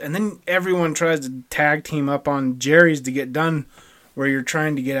yours, and then everyone tries to tag team up on Jerry's to get done where you're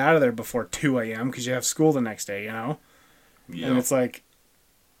trying to get out of there before 2 a.m. because you have school the next day, Yeah. And it's like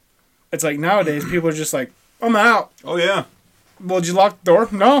nowadays people are just like, I'm out. Oh, yeah. Well, did you lock the door?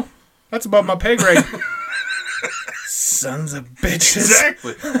 No. That's above my pay grade. Sons of bitches.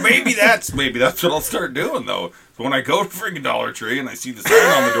 Exactly. Maybe that's what I'll start doing, though. When I go to freaking Dollar Tree and I see the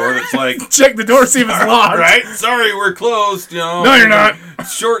sign on the door that's like... Check the door, see if it's locked. Right? Sorry, we're closed, No, you're not.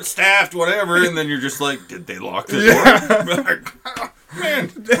 Short-staffed, whatever. And then you're just like, did they lock the door? Man.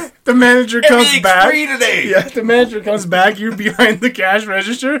 The manager comes back. Free today. Yeah, the manager comes back. You're behind the cash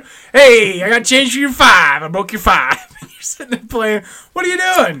register. Hey, I got change for your 5. I broke your 5. You're sitting there playing. What are you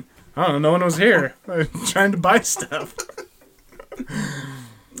doing? I don't know. No one was here. I'm trying to buy stuff.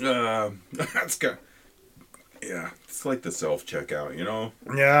 That's good. Yeah, it's like the self-checkout,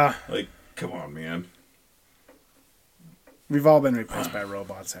 Yeah. Come on, man. We've all been replaced by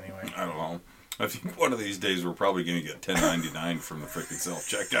robots anyway. I don't know. I think one of these days we're probably going to get $10.99 from the freaking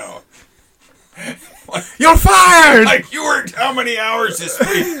self-checkout. You're fired! You worked how many hours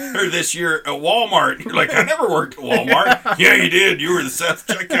this year at Walmart? You're like, I never worked at Walmart. Yeah, you did. You were the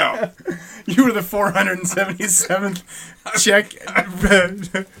self-checkout. You were the 477th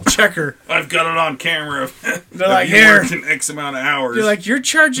checker. I've got it on camera. They're like, here. Worked an X amount of hours. You're like, you're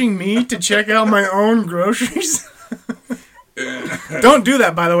charging me to check out my own groceries? Don't do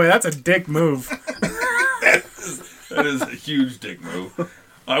that, by the way. That's a dick move. That is a huge dick move.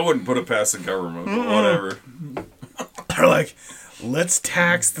 I wouldn't put it past the government, but whatever. They're like, let's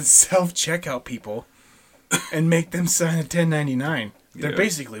tax the self-checkout people and make them sign a 1099. They're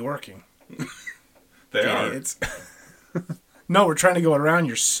basically working. They are. No, we're trying to go around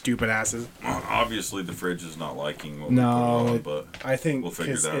your stupid asses. Well, obviously, the fridge is not liking what we put on, but I think we'll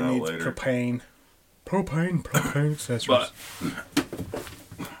figure that it out needs later. Propane accessories. But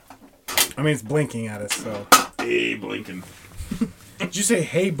I mean, it's blinking at us, so. Hey, blinking. Did you say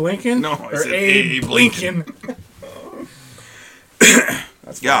hey Blinken? No, I or said hey Blinken.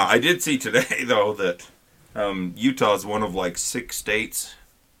 Yeah, I did see today though that Utah is one of like 6 states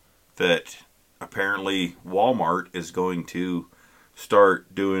that apparently Walmart is going to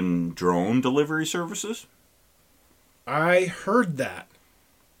start doing drone delivery services. I heard that.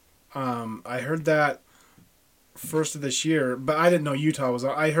 I heard that first of this year, but I didn't know Utah was.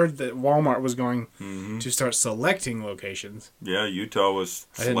 I heard that Walmart was going to start selecting locations. Yeah, Utah was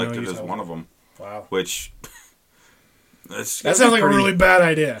selected as one of them. Wow. Which that sounds like a really bad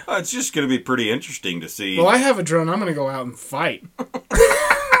idea. It's just going to be pretty interesting to see. Well, I have a drone. I'm going to go out and fight.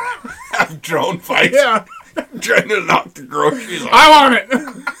 Have drone fights? Yeah. Trying to knock the groceries off. I want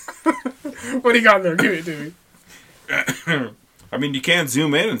it. What do you got there? Give it to me. I mean, you can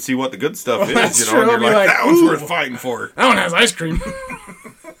zoom in and see what the good stuff is, that's you know, true. and you're I'll like, be that like, one's ooh. worth fighting for. That one has ice cream.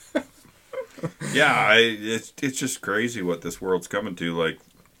 Yeah, it's just crazy what this world's coming to. Like,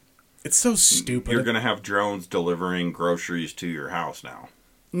 it's so stupid. You're going to have drones delivering groceries to your house now.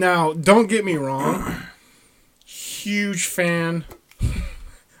 Now, don't get me wrong. Huge fan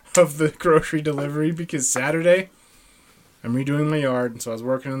of the grocery delivery because Saturday, I'm redoing my yard, and so I was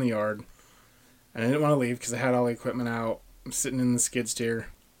working in the yard. And I didn't want to leave because I had all the equipment out. I'm sitting in the skid steer,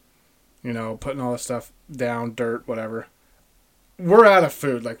 you know, putting all the stuff down, dirt, whatever. We're out of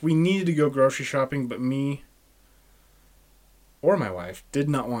food. Like, we needed to go grocery shopping, but me or my wife did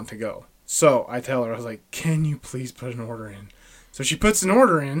not want to go. So I tell her, I was like, can you please put an order in? So she puts an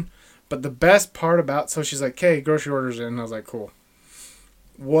order in, but the best part about, so she's like, okay, grocery order's in. And I was like, cool.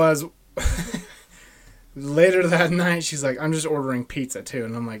 Was later that night, she's like, I'm just ordering pizza too.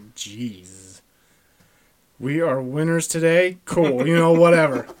 And I'm like, jeez. We are winners today. Cool. You know,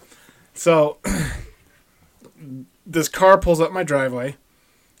 whatever. So this car pulls up my driveway,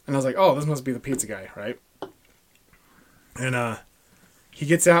 and I was like, oh, this must be the pizza guy, right? And he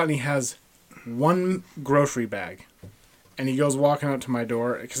gets out, and he has one grocery bag. And he goes walking up to my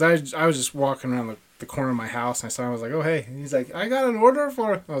door, because I was just walking around the corner of my house, and I saw him. I was like, oh, hey. And he's like, I got an order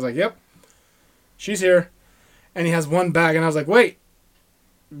for her. I was like, yep. She's here. And he has one bag, and I was like, wait.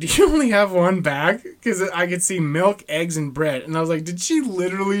 Do you only have one bag? Because I could see milk, eggs, and bread. And I was like, did she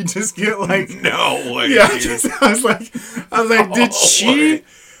literally just get like... No way. Yeah, I was like, did she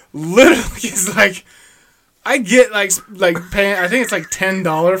literally... It's like, I get like paying, I think it's like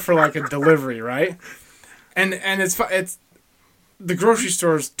 $10 for like a delivery, right? And it's the grocery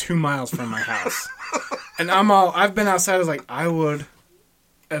store is 2 miles from my house. And I've been outside, I was like, I would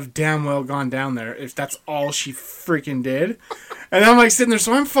have damn well gone down there if that's all she freaking did. And I'm like sitting there,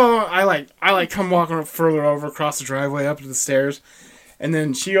 so I'm following. I come walking further over across the driveway up to the stairs, and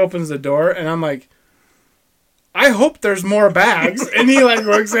then she opens the door, and I'm like, I hope there's more bags. And he like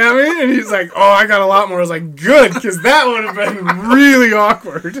looks at me, and he's like, oh, I got a lot more. I was like, good, because that would have been really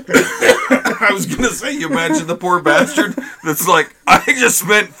awkward. I was gonna say, you imagine the poor bastard that's like, I just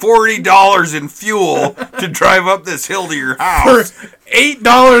spent $40 in fuel to drive up this hill to your house for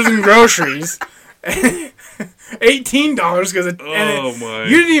 $8 in groceries. $18 because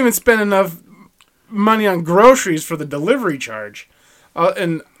you didn't even spend enough money on groceries for the delivery charge.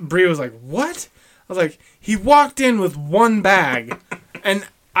 And Bree was like, what? I was like, he walked in with one bag, and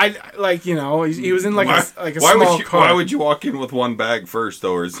I like, you know, he was in like a small car. Why would you walk in with one bag first,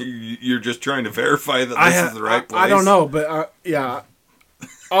 though? Or is you're just trying to verify that this is the right place? I don't know, but yeah,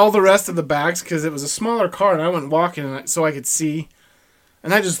 all the rest of the bags, because it was a smaller car, and I went walking so I could see.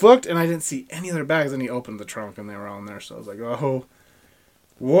 And I just looked, and I didn't see any other bags. And he opened the trunk, and they were all in there. So I was like, "Oh,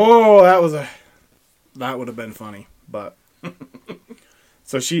 whoa, that would have been funny." But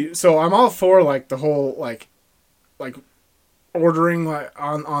so I'm all for like the whole like ordering like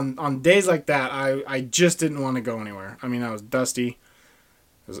on days like that. I just didn't want to go anywhere. I mean, I was dusty.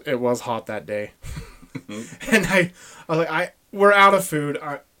 It was hot that day, and I was like, we're out of food.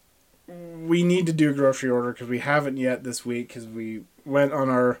 We need to do a grocery order because we haven't yet this week because we went on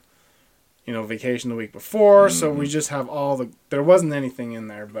our, vacation the week before. Mm-hmm. So we just have there wasn't anything in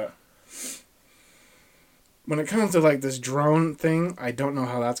there. But when it comes to like this drone thing, I don't know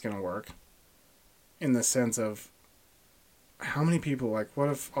how that's going to work in the sense of how many people, like what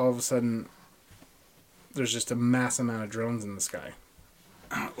if all of a sudden there's just a mass amount of drones in the sky?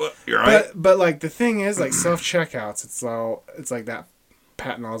 Well, you're right. But like the thing is like self-checkouts, it's like that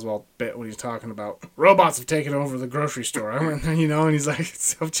Patton Oswalt bit when he's talking about robots have taken over the grocery store. I went, and he's like,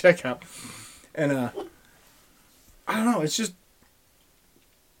 self-checkout. And I don't know, it's just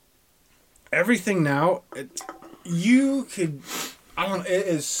everything now, it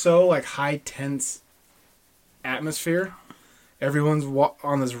is so like high tense atmosphere. Everyone's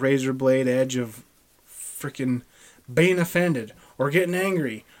on this razor blade edge of freaking being offended or getting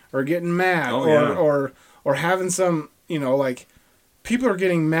angry or getting mad or having some, like, people are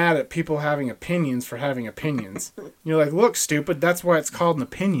getting mad at people having opinions for having opinions. You're like, look, stupid, that's why it's called an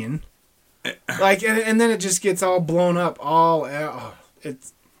opinion. Like, and then it just gets all blown up.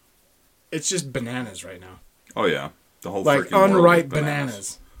 It's just bananas right now. Oh, yeah. The whole like freaking unripe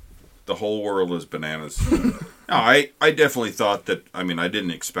bananas. The whole world is bananas. No, I definitely thought that, I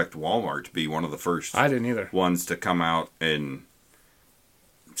didn't expect Walmart to be one of the first I didn't either. ones to come out and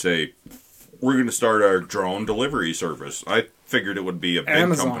say, we're going to start our drone delivery service. I figured it would be a big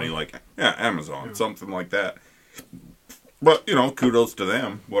Amazon. company like, Amazon, something like that. But, kudos to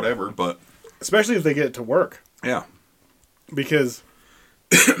them, whatever, but... Especially if they get it to work. Yeah. Because,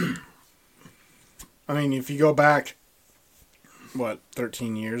 if you go back,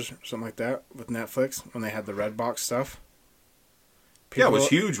 13 years or something like that with Netflix, when they had the Redbox stuff? It was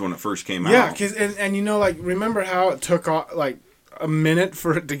huge when it first came out. Yeah, because, remember how it took, a minute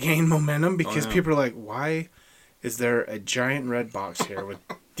for it to gain momentum? Because people are like, why is there a giant Redbox here with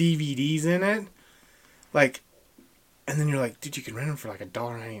DVDs in it? Like, and then you're like, dude, you can rent them for like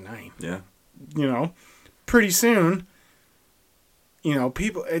 $1.99. Yeah. Pretty soon,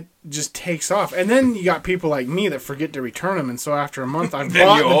 people, it just takes off. And then you got people like me that forget to return them. And so after a month, I've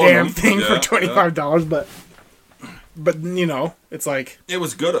bought the damn thing for $25. But, it's like... It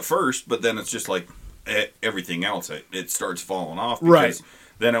was good at first, but then it's just like everything else. It starts falling off. Because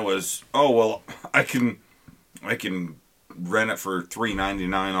then it was, I can rent it for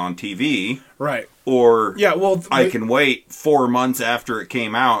 $3.99 on TV. Right. Or I can wait 4 months after it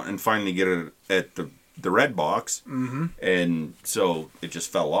came out and finally get it at the Redbox. Mm-hmm. And so it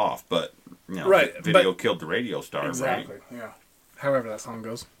just fell off. But, video killed the radio star, exactly, right? Yeah. However that song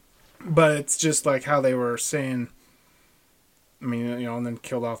goes. But it's just like how they were saying, and then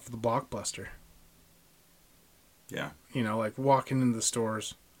killed off the Blockbuster. Yeah. Like walking into the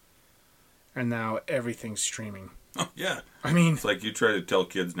stores and now everything's streaming. Oh, yeah. It's like you try to tell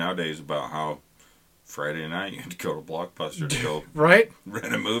kids nowadays about how Friday night you had to go to Blockbuster to go rent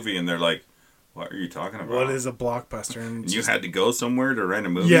a movie, and they're like, what are you talking about? What is a Blockbuster? And you had to go somewhere to rent a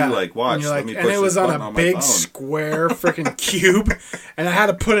movie? Yeah. Like, watch. And, let me push and it was this on a big square freaking cube, and I had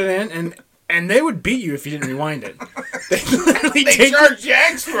to put it in, and they would beat you if you didn't rewind it. They literally charge you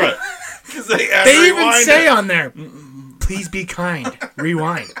extra. Because they even say on there, please be kind,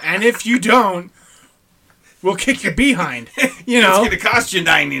 rewind. And if you don't, we'll kick your behind. It's going to cost you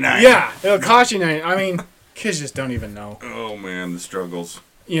 $99. Yeah, it'll cost you $99. Kids just don't even know. Oh, man, the struggles.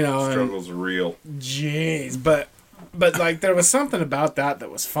 The struggles are real. Jeez, but like there was something about that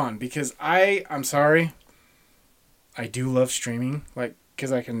was fun because I'm sorry, I do love streaming, like,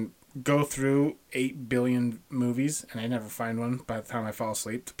 because I can go through 8 billion movies and I never find one by the time I fall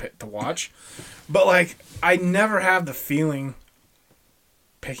asleep to watch. But like I never have the feeling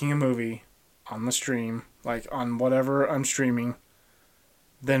picking a movie on the stream, like on whatever I'm streaming,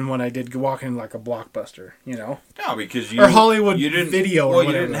 than when I did walk in like a Blockbuster, No, because or Hollywood Video. Well,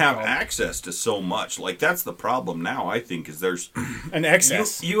 you didn't have access to so much. Like that's the problem now. I think is there's an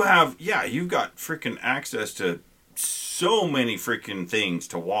excess. You've got freaking access to so many freaking things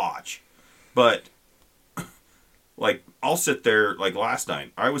to watch, but like I'll sit there. Like last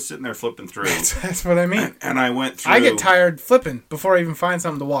night, I was sitting there flipping through. That's what I mean. And I went through. I get tired flipping before I even find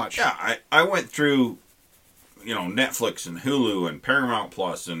something to watch. Yeah, I went through. Netflix and Hulu and Paramount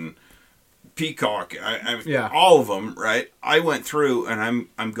Plus and Peacock, all of them, right? I went through and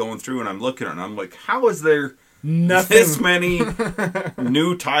I'm going through and I'm looking at it and I'm like, how is there this many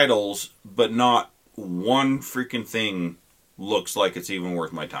new titles, but not one freaking thing looks like it's even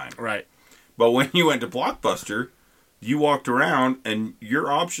worth my time? Right. But when you went to Blockbuster, you walked around and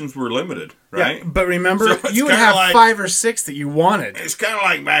your options were limited, right? Yeah, but remember, you would have 5 or 6 that you wanted. It's kind of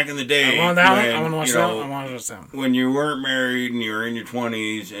like back in the day. I want that one. I want to watch that one. I want to watch that one. When you weren't married and you were in your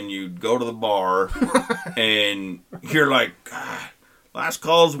 20s and you'd go to the bar and you're like, God, last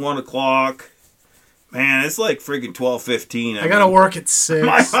call's 1 o'clock. Man, it's like freaking 12:15. I got to work at 6.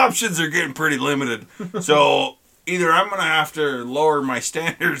 My options are getting pretty limited. So either I'm going to have to lower my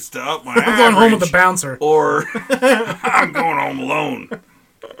standards to up my I'm going home with the bouncer. Or I'm going home alone.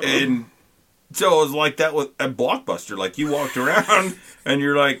 And so it was like that with a Blockbuster. Like you walked around and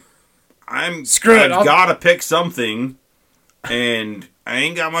you're like, I've got to pick something. And I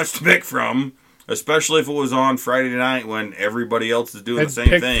ain't got much to pick from. Especially if it was on Friday night when everybody else is doing the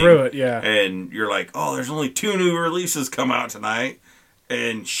same thing. Through it, yeah. And you're like, oh, there's only 2 new releases come out tonight.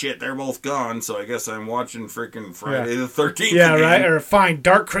 And shit, they're both gone, so I guess I'm watching freaking Friday the 13th. Yeah, again. right? Or fine,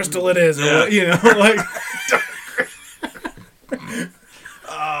 Dark Crystal it is. Or what, like...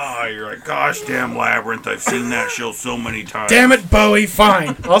 You're like, gosh damn Labyrinth, I've seen that show so many times. Damn it, Bowie,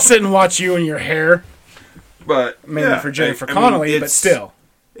 fine. I'll sit and watch you and your hair. But Mainly for Jennifer Connelly, but still.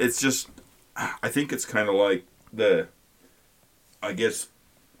 It's just, I think it's kind of like I guess,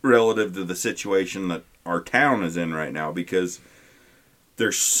 relative to the situation that our town is in right now, because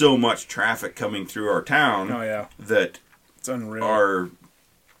there's so much traffic coming through our town. Oh, yeah. That it's unreal. Our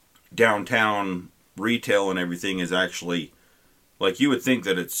downtown retail and everything is actually, like, you would think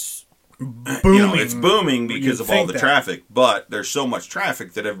that it's booming. It's booming because of all the traffic, but there's so much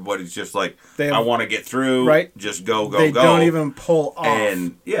traffic that everybody's just like, I want to get through, right? Just go. They don't even pull off.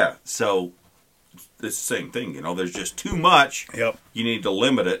 And yeah, so it's the same thing, there's just too much. Yep. You need to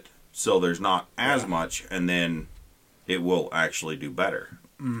limit it so there's not as much, and then it will actually do better.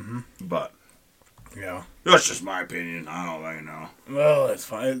 Mm-hmm. But yeah, that's just my opinion. I don't really know. Well, it's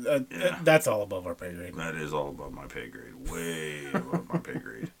fine. That's all above our pay grade. That is all above my pay grade. Way above my pay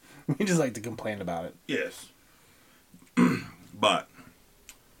grade. We just like to complain about it. Yes. But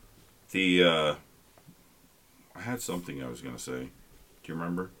I had something I was going to say. Do you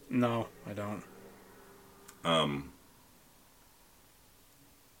remember? No, I don't.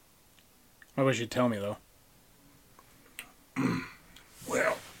 I wish you'd tell me, though.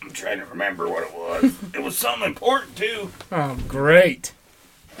 Well, I'm trying to remember what it was. It was something important, too. Oh, great.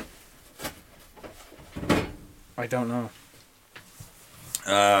 I don't know.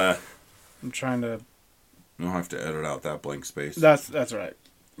 I'm trying to... You'll have to edit out that blank space. That's right.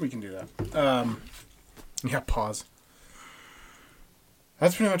 We can do that. Yeah, pause.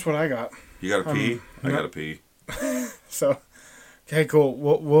 That's pretty much what I got. You got to pee? I got to pee. So, okay, cool.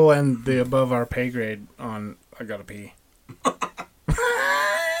 We'll end the above our pay grade on I gotta pee. I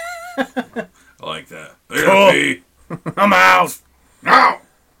like that. I gotta pee. I'm out. No.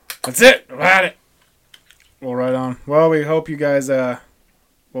 That's it. I've had it. Well, right on. Well, we hope you guys will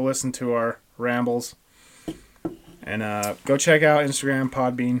listen to our rambles. And go check out Instagram,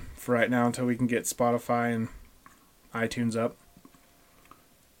 Podbean for right now until we can get Spotify and iTunes up.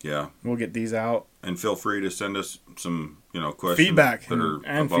 Yeah. We'll get these out. And feel free to send us some, questions feedback that are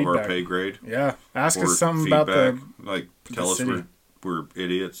above our pay grade. Yeah. Ask us something about tell us we're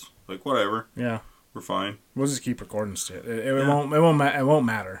idiots. Like, whatever. Yeah. We're fine. We'll just keep recording shit. It won't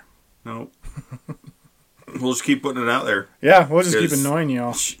matter. Nope. We'll just keep putting it out there. Yeah, we'll just keep annoying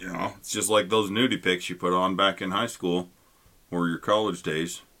y'all. It's just like those nudie pics you put on back in high school or your college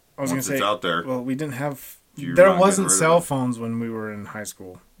days. I was going to say, it's out there. Well, we didn't have... There wasn't cell phones when we were in high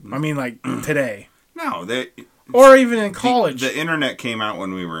school. I mean, like, today. No, or even in college. The internet came out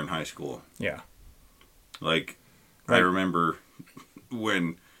when we were in high school. Yeah. Like, I remember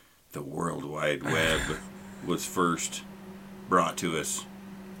when the World Wide Web was first brought to us.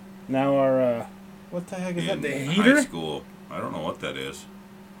 Now our... what the heck is that? The heater? High school. I don't know what that is.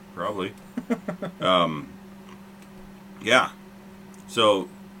 Probably. Yeah. So,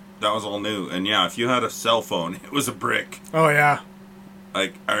 that was all new. And yeah, if you had a cell phone, it was a brick. Oh, yeah.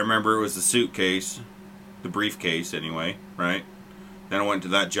 Like, I remember it was the suitcase. The briefcase, anyway. Right? Then I went to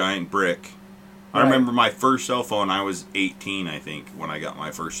that giant brick. Right. I remember my first cell phone, I was 18, I think, when I got my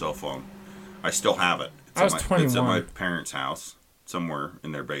first cell phone. I still have it. I was 21. It's at my parents' house. Somewhere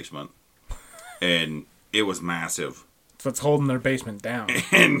in their basement. And it was massive. So it's holding their basement down.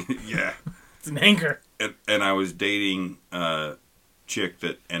 And, yeah. It's an anchor. And I was dating a chick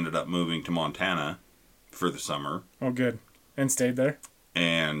that ended up moving to Montana for the summer. Oh, good. And stayed there?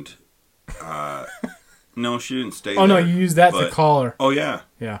 And, no, she didn't stay there. Oh, no, you used that to call her. Oh, yeah.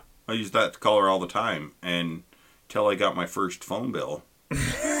 Yeah. I used that to call her all the time. And until I got my first phone bill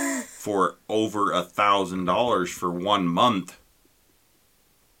for over $1,000 for 1 month.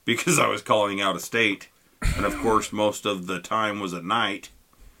 Because I was calling out of state. And, of course, most of the time was at night.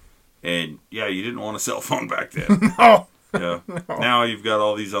 And, yeah, you didn't want a cell phone back then. No. Yeah. No. Now you've got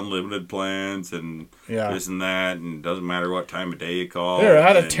all these unlimited plans and this and that. And it doesn't matter what time of day you call. There,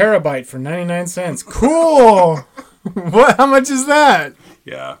 I had a terabyte for 99 cents. Cool. What? How much is that?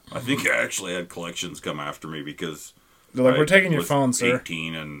 Yeah. I think I actually had collections come after me because... They're like, we're taking your phone, sir.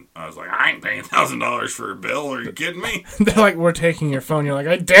 18, and I was like, I ain't paying $1,000 for a bill. Are you kidding me? They're like, we're taking your phone. You're like,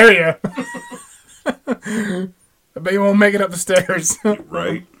 I dare you. I bet you won't make it up the stairs.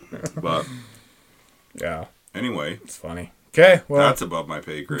 Right. But. Yeah. Anyway. It's funny. Okay. Well. That's above my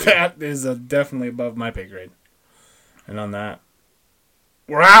pay grade. That is definitely above my pay grade. And on that,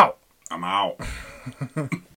 we're out. I'm out.